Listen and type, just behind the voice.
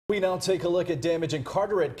We now take a look at damage in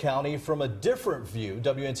Carteret County from a different view.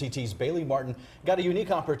 WNCT's Bailey Martin got a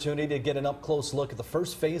unique opportunity to get an up-close look at the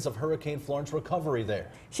first phase of Hurricane Florence recovery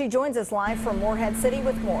there. She joins us live from Morehead City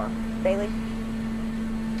with more. Bailey?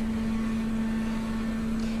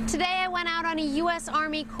 Today I went out on a U.S.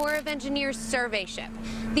 Army Corps of Engineers survey ship.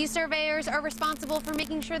 These surveyors are responsible for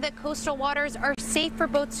making sure that coastal waters are safe for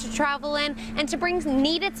boats to travel in and to bring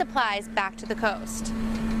needed supplies back to the coast.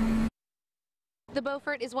 The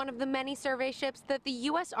Beaufort is one of the many survey ships that the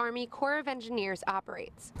U.S. Army Corps of Engineers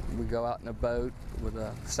operates. We go out in a boat with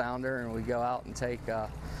a sounder and we go out and take the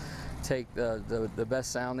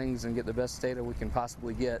best soundings and get the best data we can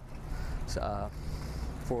possibly get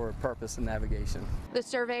for purpose of navigation. The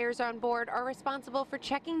surveyors on board are responsible for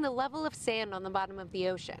checking the level of sand on the bottom of the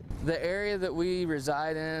ocean. The area that we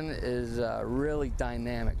reside in is really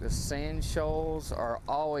dynamic. The sand shoals are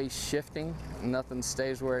always shifting. Nothing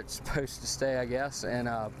stays where it's supposed to stay, I guess. And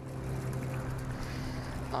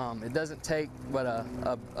it doesn't take but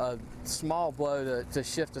a small blow to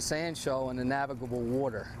shift a sand shoal into navigable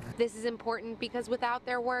water. This is important because without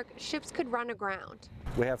their work, ships could run aground.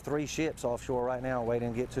 We have 3 ships offshore right now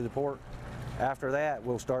waiting to get to the port. After that,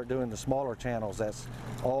 we'll start doing the smaller channels. That's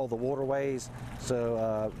all the waterways.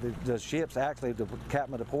 So the ships, actually, the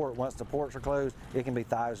captain of the port, once the ports are closed, it can be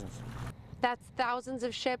thousands. That's thousands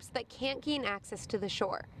of ships that can't gain access to the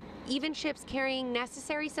shore. Even ships carrying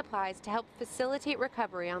necessary supplies to help facilitate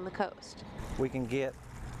recovery on the coast. We can get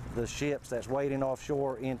the ships that's waiting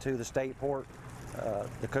offshore into the state port.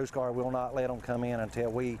 The Coast Guard will not let them come in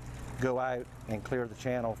until we go out and clear the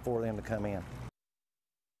channel for them to come in.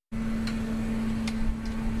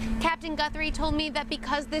 Captain Guthrie told me that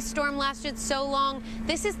because this storm lasted so long,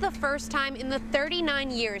 this is the first time in the 39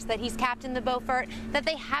 years that he's captained the Beaufort that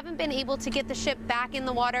they haven't been able to get the ship back in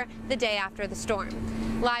the water the day after the storm.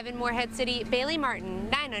 Live in Morehead City, Bailey Martin,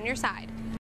 9 on your side.